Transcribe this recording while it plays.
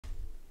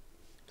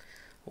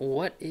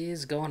What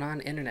is going on,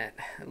 Internet?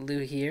 Lou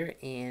here,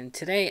 and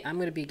today I'm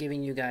going to be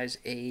giving you guys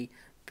a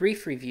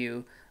brief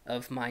review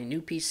of my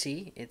new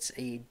PC. It's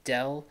a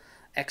Dell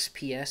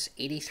XPS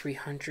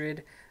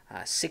 8300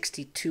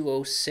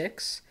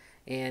 6206,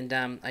 and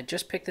I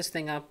just picked this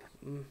thing up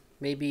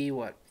maybe,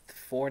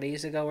 4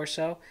 days ago or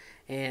so,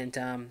 and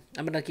I'm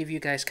going to give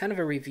you guys kind of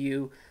a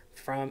review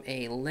from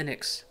a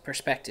Linux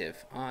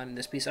perspective on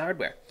this piece of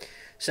hardware.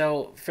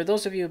 So, for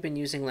those of you who've been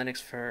using Linux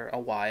for a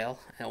while,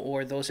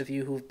 or those of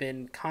you who've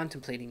been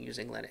contemplating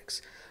using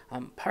Linux,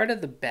 part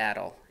of the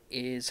battle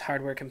is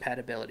hardware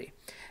compatibility.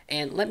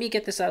 And let me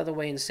get this out of the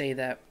way and say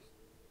that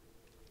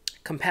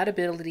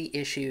compatibility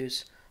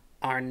issues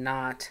are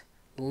not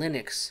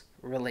Linux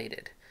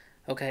related.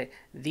 Okay,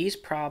 these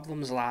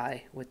problems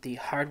lie with the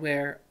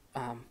hardware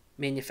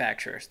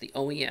manufacturers, the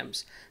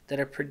OEMs that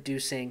are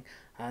producing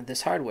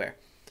this hardware.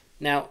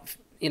 Now,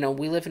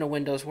 we live in a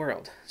Windows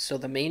world, so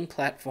the main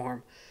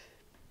platform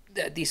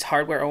that these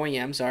hardware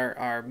OEMs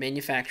are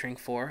manufacturing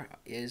for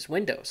is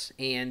Windows,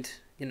 and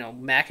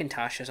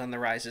Macintosh is on the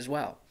rise as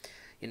well.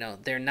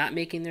 They're not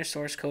making their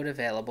source code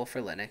available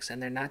for Linux,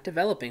 and they're not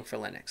developing for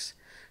Linux.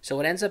 So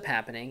what ends up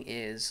happening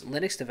is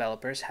Linux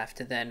developers have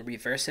to then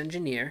reverse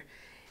engineer,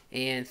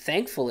 and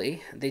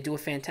thankfully they do a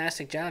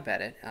fantastic job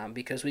at it,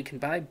 because we can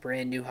buy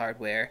brand new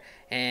hardware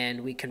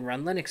and we can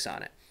run Linux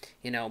on it.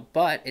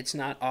 But it's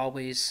not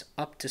always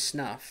up to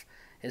snuff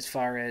as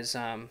far as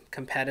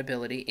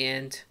compatibility,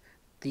 and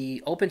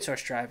the open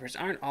source drivers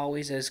aren't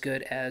always as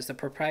good as the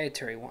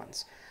proprietary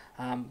ones.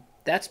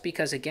 That's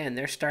because, again,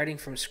 they're starting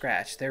from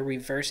scratch. They're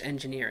reverse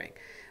engineering.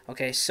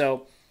 Okay,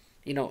 so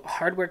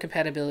hardware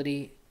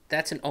compatibility,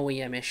 that's an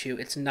OEM issue.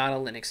 It's not a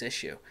Linux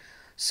issue.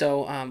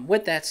 So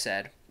with that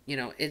said,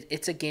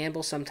 it's a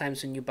gamble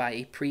sometimes when you buy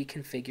a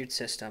pre-configured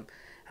system,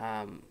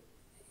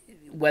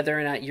 whether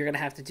or not you're going to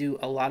have to do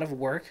a lot of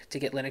work to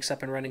get Linux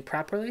up and running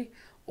properly,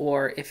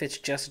 or if it's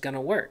just going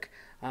to work.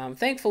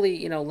 Thankfully,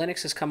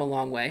 Linux has come a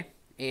long way,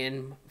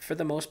 and for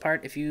the most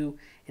part, if you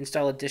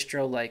install a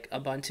distro like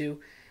Ubuntu,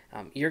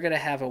 you're going to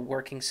have a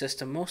working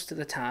system most of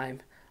the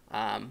time,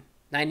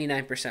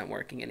 99%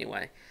 working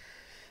anyway.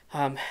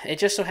 It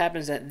just so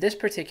happens that this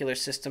particular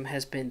system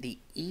has been the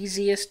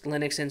easiest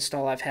Linux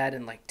install I've had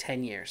in like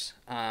 10 years.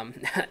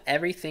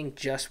 Everything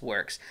just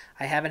works.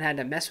 I haven't had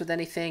to mess with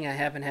anything. I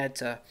haven't had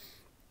to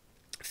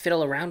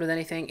fiddle around with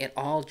anything. It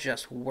all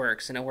just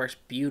works, and it works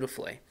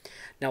beautifully.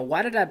 Now,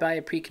 why did I buy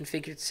a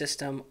pre-configured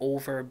system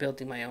over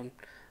building my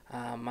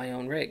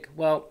own rig?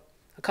 Well,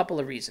 a couple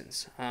of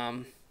reasons.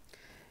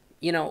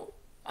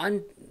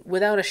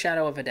 Without a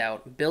shadow of a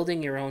doubt,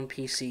 building your own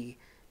PC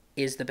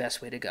is the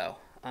best way to go.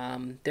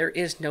 There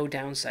is no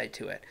downside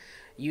to it.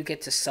 You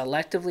get to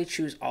selectively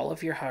choose all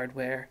of your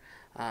hardware.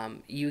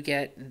 You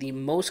get the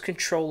most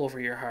control over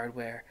your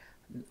hardware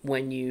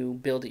when you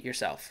build it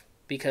yourself,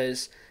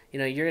 because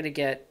you're going to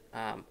get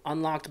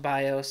unlocked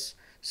BIOS,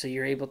 so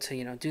you're able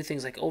to do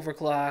things like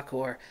overclock,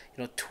 or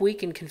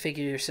tweak and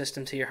configure your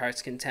system to your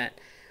heart's content.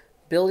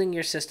 Building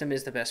your system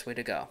is the best way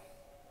to go.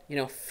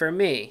 For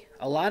me,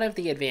 a lot of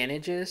the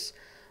advantages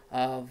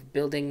of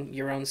building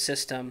your own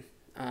system,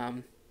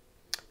 and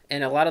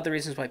a lot of the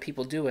reasons why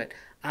people do it,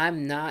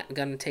 I'm not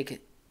going to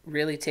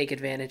really take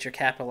advantage or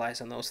capitalize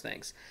on those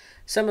things.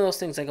 Some of those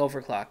things, like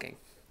overclocking.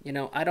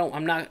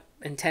 I'm not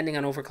intending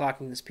on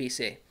overclocking this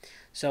PC.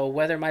 So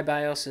whether my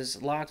BIOS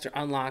is locked or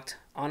unlocked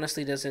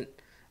honestly doesn't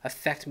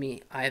affect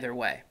me either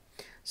way.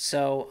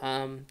 So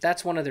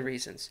that's one of the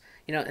reasons.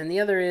 And the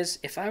other is,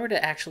 if I were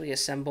to actually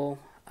assemble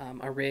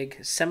a rig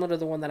similar to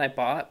the one that I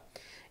bought,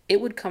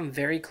 it would come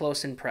very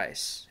close in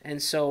price. And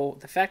so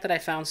the fact that I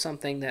found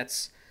something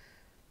that's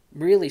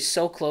really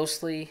so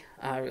closely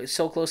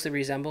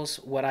resembles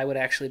what I would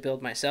actually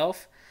build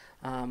myself,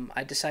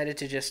 I decided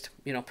to just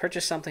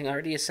purchase something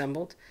already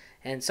assembled,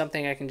 and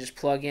something I can just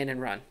plug in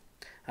and run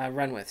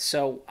with.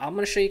 So I'm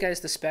going to show you guys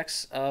the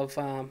specs of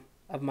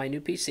my new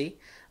PC.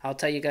 I'll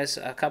tell you guys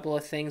a couple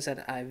of things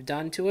that I've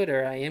done to it,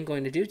 or I am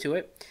going to do to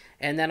it,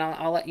 and then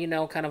I'll let you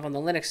know kind of on the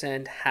Linux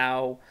end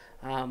how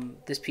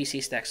this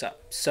PC stacks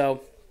up.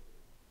 So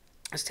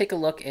let's take a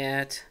look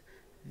at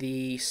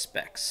the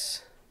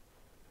specs.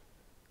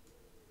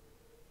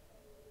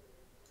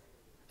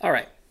 All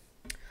right,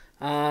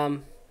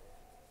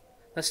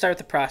 let's start with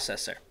the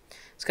processor.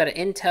 It's got an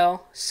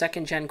Intel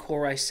 2nd Gen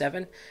Core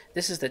i7.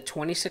 This is the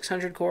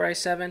 2600 Core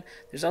i7.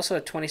 There's also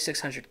a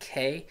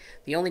 2600K.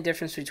 The only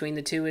difference between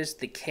the two is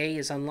the K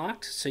is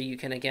unlocked, so you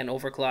can, again,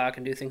 overclock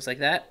and do things like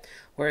that,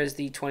 whereas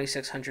the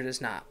 2600 is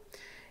not.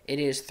 It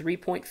is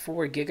 3.4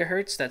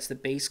 gigahertz. That's the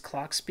base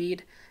clock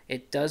speed.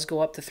 It does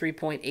go up to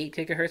 3.8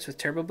 gigahertz with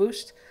Turbo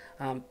Boost.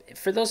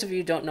 For those of you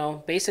who don't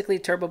know, basically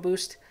Turbo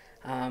Boost,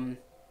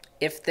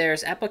 if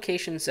there's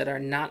applications that are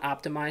not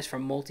optimized for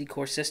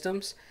multi-core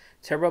systems,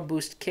 Turbo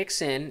Boost kicks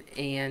in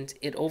and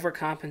it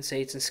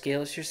overcompensates and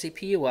scales your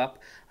CPU up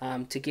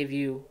to give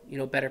you,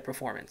 better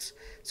performance.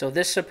 So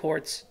this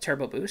supports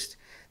Turbo Boost.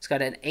 It's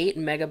got an 8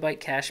 megabyte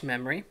cache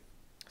memory.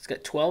 It's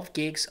got 12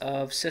 gigs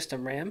of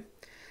system RAM.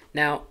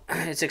 Now,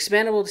 it's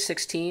expandable to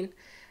 16,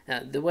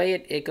 The way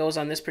it goes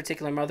on this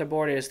particular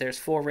motherboard is there's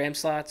 4 RAM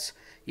slots.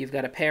 You've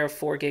got a pair of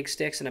 4 gig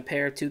sticks and a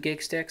pair of 2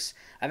 gig sticks.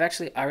 I've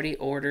actually already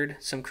ordered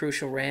some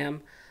Crucial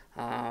RAM,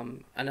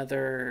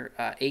 another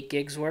 8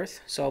 gigs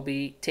worth. So I'll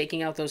be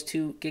taking out those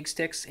 2 gig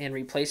sticks and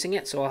replacing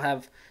it. So I'll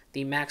have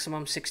the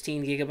maximum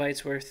 16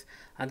 gigabytes worth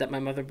that my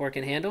motherboard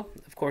can handle.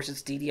 Of course,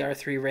 it's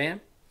DDR3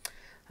 RAM.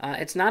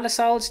 It's not a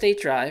solid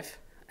state drive.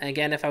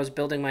 Again, if I was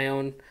building my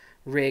own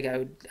rig,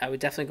 I would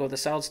definitely go with a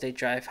solid state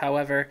drive.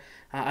 However,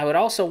 I would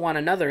also want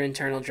another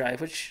internal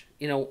drive, which,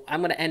 you know, I'm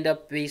going to end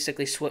up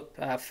basically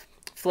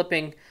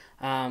flipping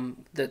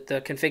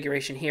the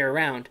configuration here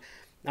around.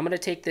 I'm going to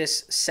take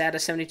this SATA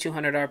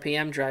 7200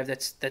 RPM drive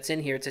that's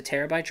in here. It's a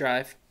terabyte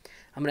drive.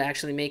 I'm going to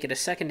actually make it a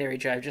secondary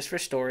drive just for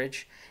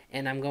storage,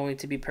 and I'm going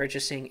to be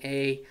purchasing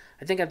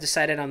I think I've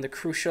decided on the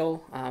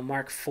Crucial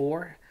Mark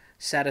IV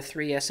SATA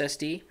 3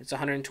 SSD. It's a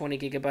 120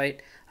 gigabyte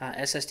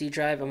SSD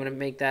drive. I'm going to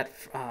make that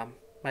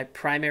my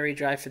primary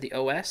drive for the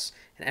OS,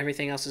 and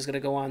everything else is going to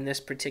go on this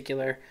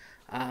particular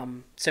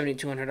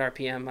 7200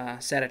 RPM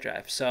SATA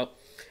drive. So,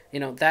 you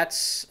know,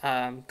 that's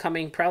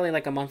coming probably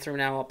like a month from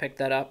now. I'll pick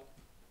that up.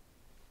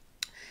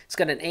 It's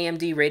got an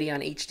AMD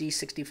Radeon HD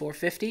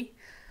 6450.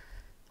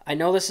 I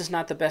know this is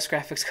not the best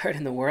graphics card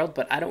in the world,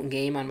 but I don't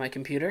game on my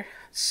computer,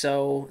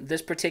 so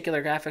this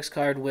particular graphics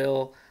card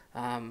will,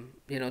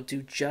 you know,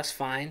 do just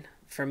fine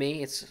for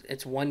me.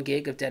 It's 1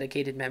 gig of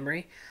dedicated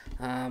memory.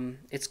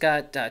 It's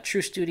got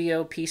True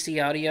Studio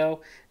PC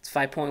audio. It's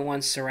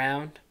 5.1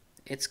 surround.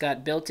 It's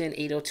got built-in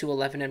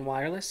 802.11n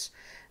wireless.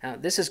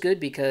 This is good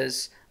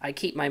because I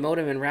keep my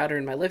modem and router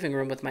in my living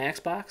room with my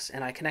Xbox,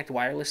 and I connect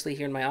wirelessly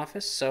here in my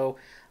office. So,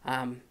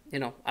 you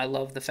know, I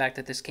love the fact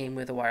that this came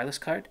with a wireless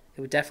card.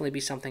 It would definitely be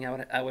something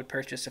I would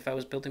purchase if I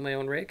was building my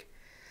own rig.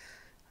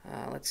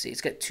 Let's see.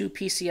 It's got 2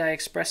 PCI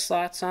Express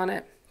slots on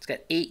it. It's got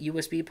 8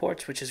 USB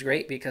ports, which is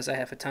great because I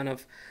have a ton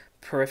of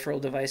peripheral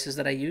devices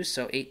that I use,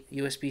 so 8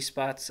 USB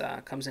spots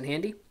comes in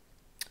handy.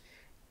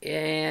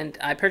 And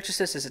I purchased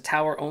this as a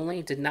tower only.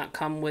 It did not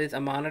come with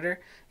a monitor.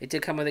 It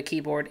did come with a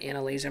keyboard and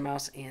a laser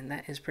mouse, and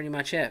that is pretty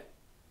much it.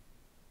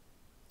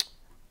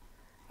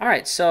 All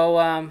right,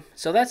 so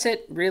that's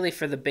it really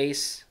for the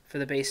base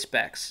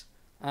specs.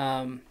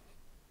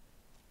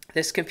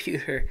 This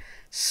computer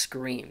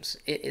screams.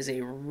 It is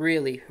a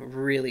really,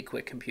 really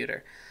quick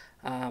computer.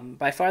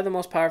 By far the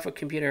most powerful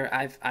computer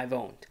I've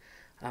owned.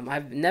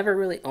 I've never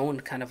really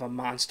owned kind of a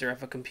monster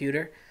of a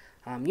computer.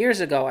 Years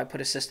ago, I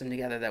put a system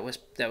together that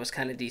was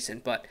kind of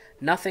decent, but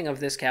nothing of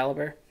this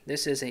caliber.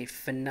 This is a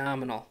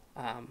phenomenal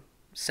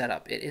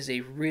setup. It is a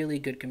really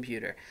good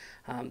computer.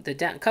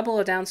 Couple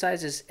of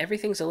downsides is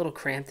everything's a little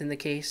cramped in the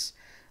case.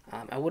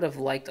 I would have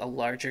liked a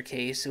larger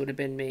case. It would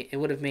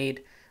have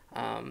made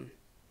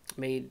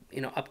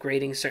you know,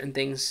 upgrading certain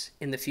things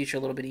in the future a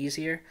little bit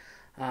easier.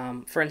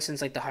 For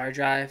instance, like the hard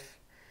drive.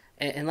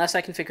 Unless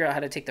I can figure out how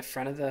to take the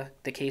front of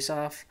the case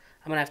off,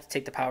 I'm going to have to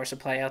take the power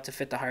supply out to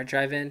fit the hard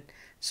drive in.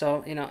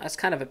 So, you know, that's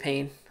kind of a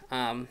pain.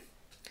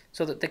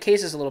 So the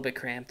case is a little bit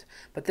cramped.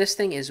 But this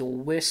thing is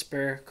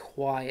whisper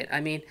quiet.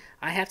 I mean,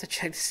 I have to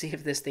check to see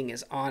if this thing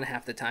is on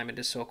half the time. It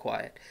is so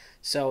quiet.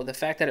 So the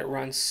fact that it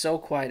runs so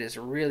quiet is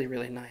really,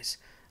 really nice.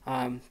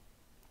 The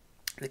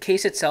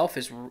case itself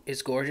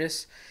is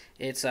gorgeous.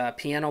 It's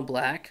piano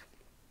black.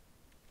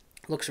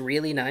 Looks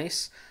really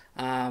nice.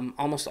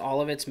 Almost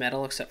all of it's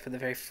metal except for the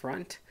very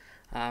front.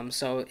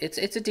 So it's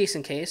a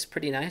decent case,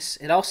 pretty nice.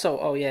 It also,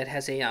 oh yeah, it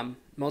has a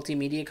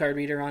multimedia card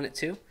reader on it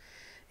too,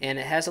 and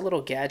it has a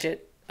little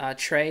gadget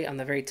tray on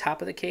the very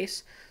top of the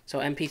case. So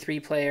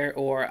MP3 player,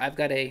 or I've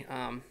got a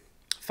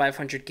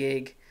 500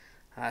 gig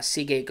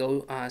Seagate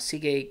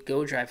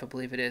Go drive, I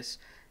believe it is,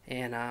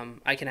 and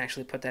I can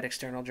actually put that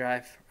external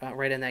drive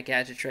right in that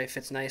gadget tray.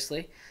 Fits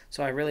nicely,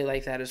 so I really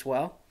like that as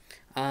well.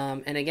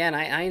 And again,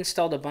 I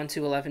installed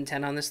Ubuntu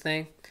 11.10 on this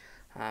thing.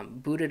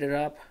 Booted it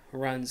up,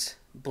 runs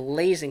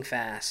blazing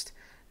fast,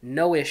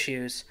 no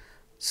issues.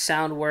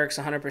 Sound works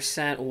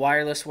 100%,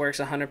 wireless works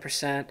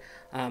 100%.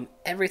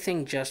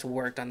 Everything just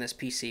worked on this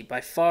PC. By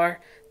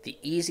far, the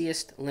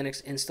easiest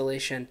Linux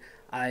installation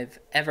I've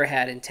ever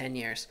had in 10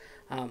 years.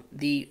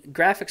 The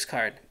graphics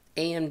card,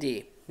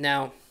 AMD.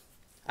 Now,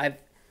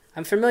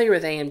 I'm familiar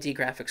with AMD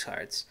graphics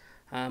cards,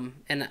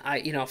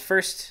 and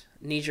first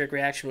knee-jerk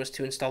reaction was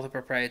to install the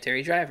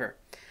proprietary driver.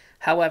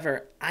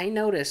 However, I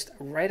noticed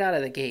right out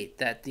of the gate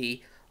that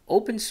the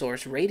open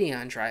source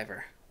Radeon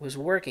driver was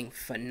working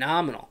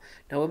phenomenal.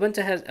 Now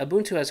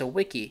Ubuntu has a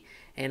wiki,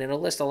 and it'll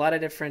list a lot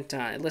of different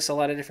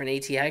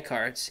ATI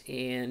cards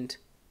and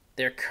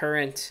their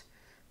current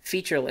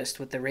feature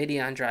list with the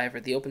Radeon driver,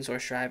 the open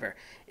source driver.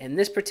 And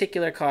this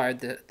particular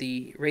card,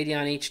 the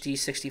Radeon HD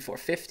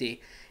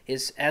 6450,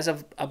 is, as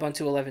of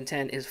Ubuntu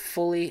 11.10, is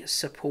fully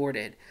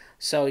supported.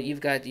 So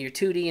you've got your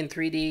 2D and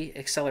 3D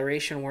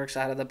acceleration works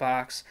out of the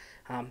box.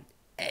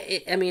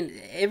 I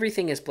mean,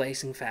 everything is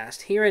blazing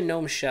fast. Here in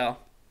GNOME Shell,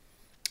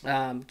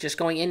 just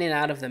going in and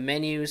out of the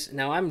menus.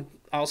 Now, I'm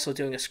also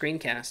doing a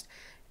screencast.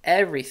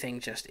 Everything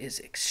just is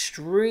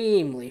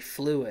extremely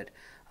fluid.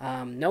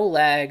 No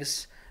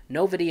lags,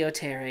 no video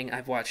tearing.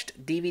 I've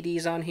watched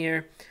DVDs on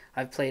here.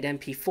 I've played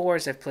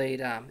MP4s, I've played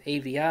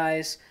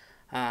AVIs.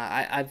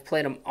 I've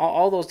played them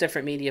all those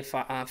different media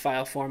file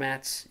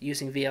formats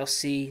using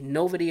VLC.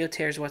 No video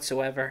tears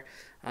whatsoever.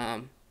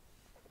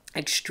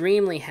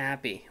 Extremely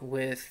happy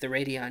with the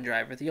Radeon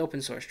driver, the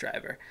open source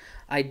driver.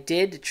 I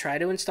did try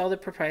to install the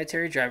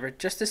proprietary driver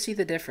just to see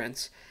the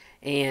difference,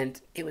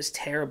 and it was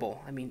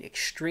terrible. I mean,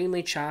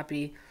 extremely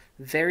choppy,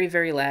 very,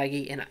 very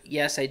laggy. And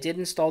yes, I did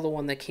install the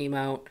one that came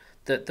out,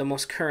 the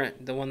most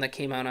current, the one that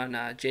came out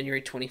on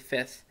January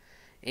 25th,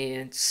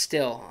 and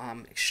still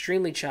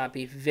extremely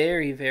choppy,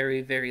 very,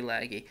 very, very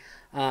laggy.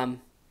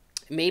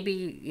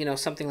 Maybe,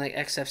 something like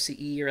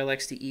XFCE or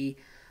LXDE,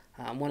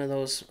 one of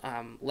those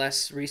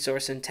less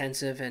resource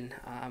intensive, and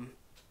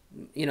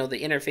the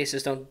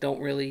interfaces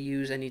don't really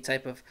use any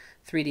type of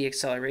 3D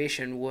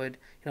acceleration would,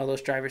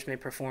 those drivers may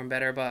perform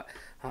better. But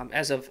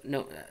as of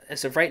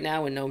right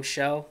now in GNOME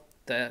Shell,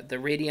 the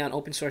Radeon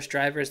open source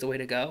driver is the way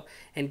to go.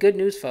 And good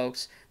news,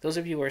 folks, those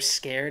of you who are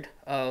scared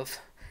of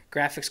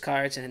graphics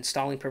cards and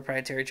installing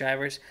proprietary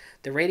drivers,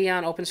 the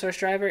Radeon open source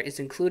driver is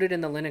included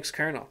in the Linux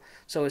kernel.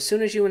 So as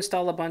soon as you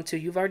install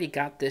Ubuntu, you've already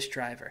got this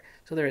driver.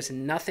 So there is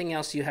nothing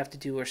else you have to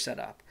do or set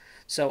up.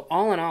 So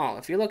all in all,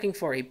 if you're looking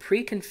for a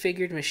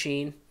pre-configured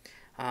machine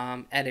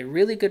at a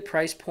really good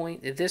price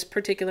point, this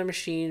particular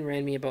machine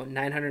ran me about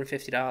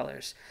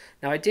 $950.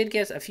 Now I did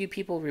get a few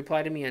people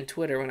reply to me on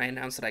Twitter when I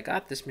announced that I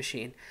got this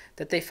machine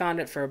that they found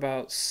it for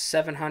about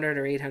 $700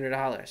 or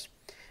 $800.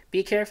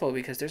 Be careful,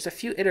 because there's a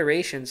few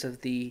iterations of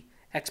the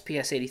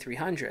XPS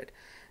 8300.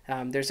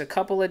 There's a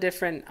couple of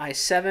different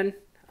i7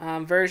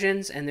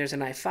 versions, and there's an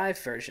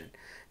i5 version.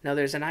 Now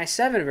there's an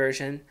i7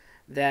 version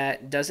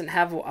that doesn't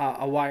have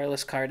a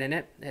wireless card in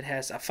it. It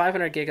has a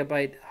 500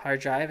 gigabyte hard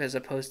drive as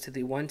opposed to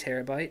the 1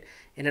 terabyte,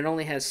 and it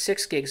only has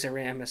 6 gigs of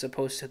RAM as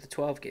opposed to the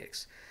 12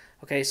 gigs.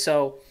 Okay,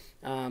 so,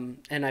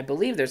 and I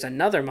believe there's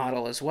another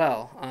model as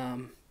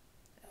well,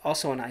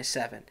 also an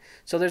i7.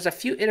 So there's a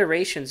few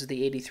iterations of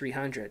the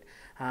 8300.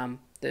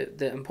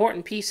 The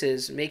important piece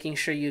is making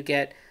sure you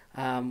get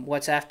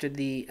what's after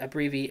the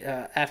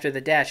after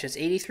the dash. It's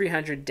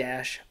 8300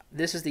 dash.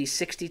 This is the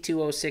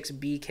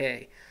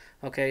 6206BK.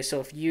 Okay, so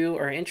if you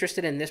are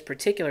interested in this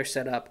particular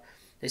setup,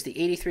 is the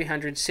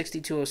 8300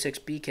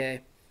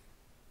 6206BK.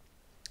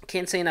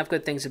 Can't say enough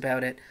good things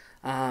about it.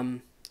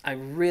 I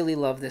really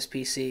love this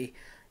PC.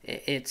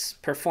 It's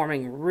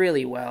performing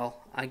really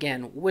well.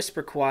 Again,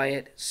 whisper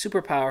quiet,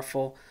 super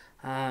powerful.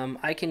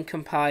 I can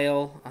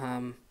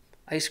compile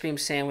Ice Cream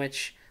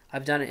Sandwich.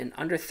 I've done it in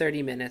under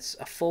 30 minutes,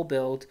 a full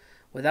build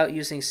without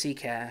using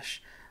Ccache.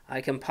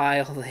 I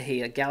compile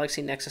the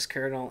Galaxy Nexus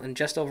kernel in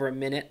just over a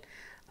minute.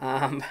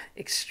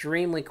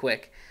 Extremely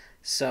quick.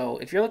 So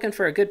if you're looking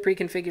for a good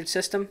pre-configured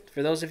system,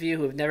 for those of you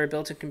who have never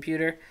built a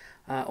computer,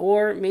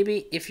 or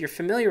maybe if you're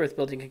familiar with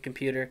building a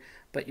computer,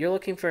 but you're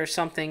looking for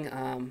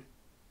something,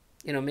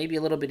 maybe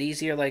a little bit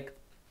easier, like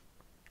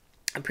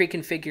a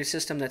pre-configured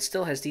system that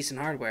still has decent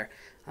hardware,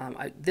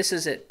 this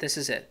is it. This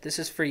is it. This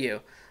is for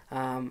you.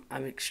 I'm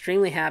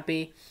extremely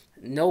happy.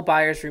 No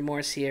buyer's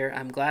remorse here.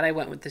 I'm glad I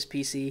went with this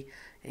PC,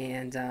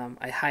 and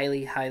I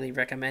highly, highly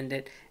recommend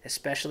it,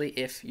 especially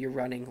if you're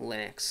running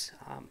Linux.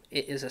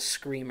 It is a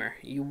screamer.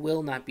 You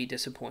will not be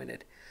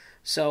disappointed.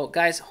 So,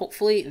 guys,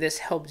 hopefully this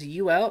helped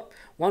you out.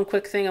 One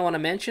quick thing I want to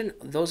mention,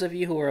 those of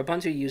you who are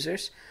Ubuntu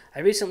users, I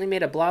recently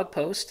made a blog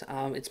post.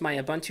 It's my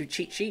Ubuntu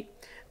cheat sheet.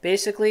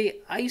 Basically,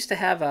 I used to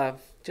have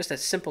just a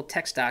simple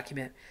text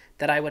document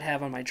that I would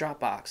have on my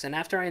Dropbox. And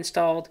after I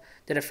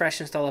did a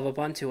fresh install of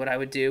Ubuntu, what I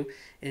would do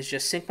is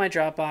just sync my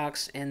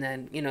Dropbox and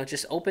then,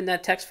 just open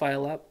that text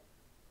file up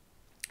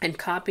and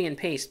copy and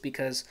paste,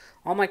 because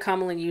all my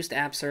commonly used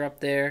apps are up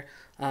there.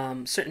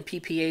 Certain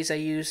PPAs I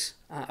use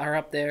are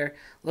up there.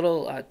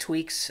 Little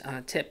tweaks,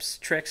 tips,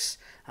 tricks,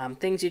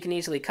 things you can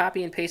easily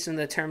copy and paste into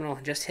the terminal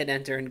and just hit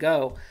enter and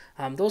go.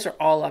 Those are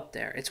all up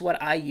there. It's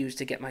what I use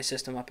to get my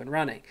system up and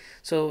running.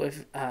 So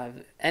if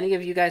any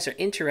of you guys are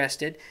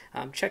interested,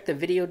 check the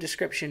video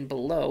description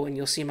below and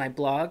you'll see my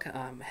blog.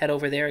 Head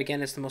over there.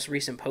 Again, it's the most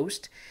recent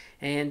post.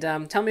 And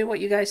tell me what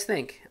you guys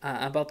think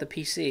about the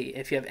PC.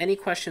 If you have any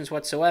questions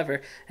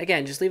whatsoever,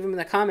 again, just leave them in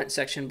the comment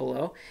section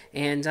below.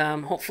 And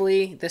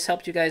hopefully this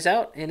helped you guys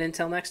out. And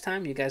until next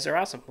time, you guys are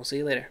awesome. We'll see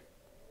you later.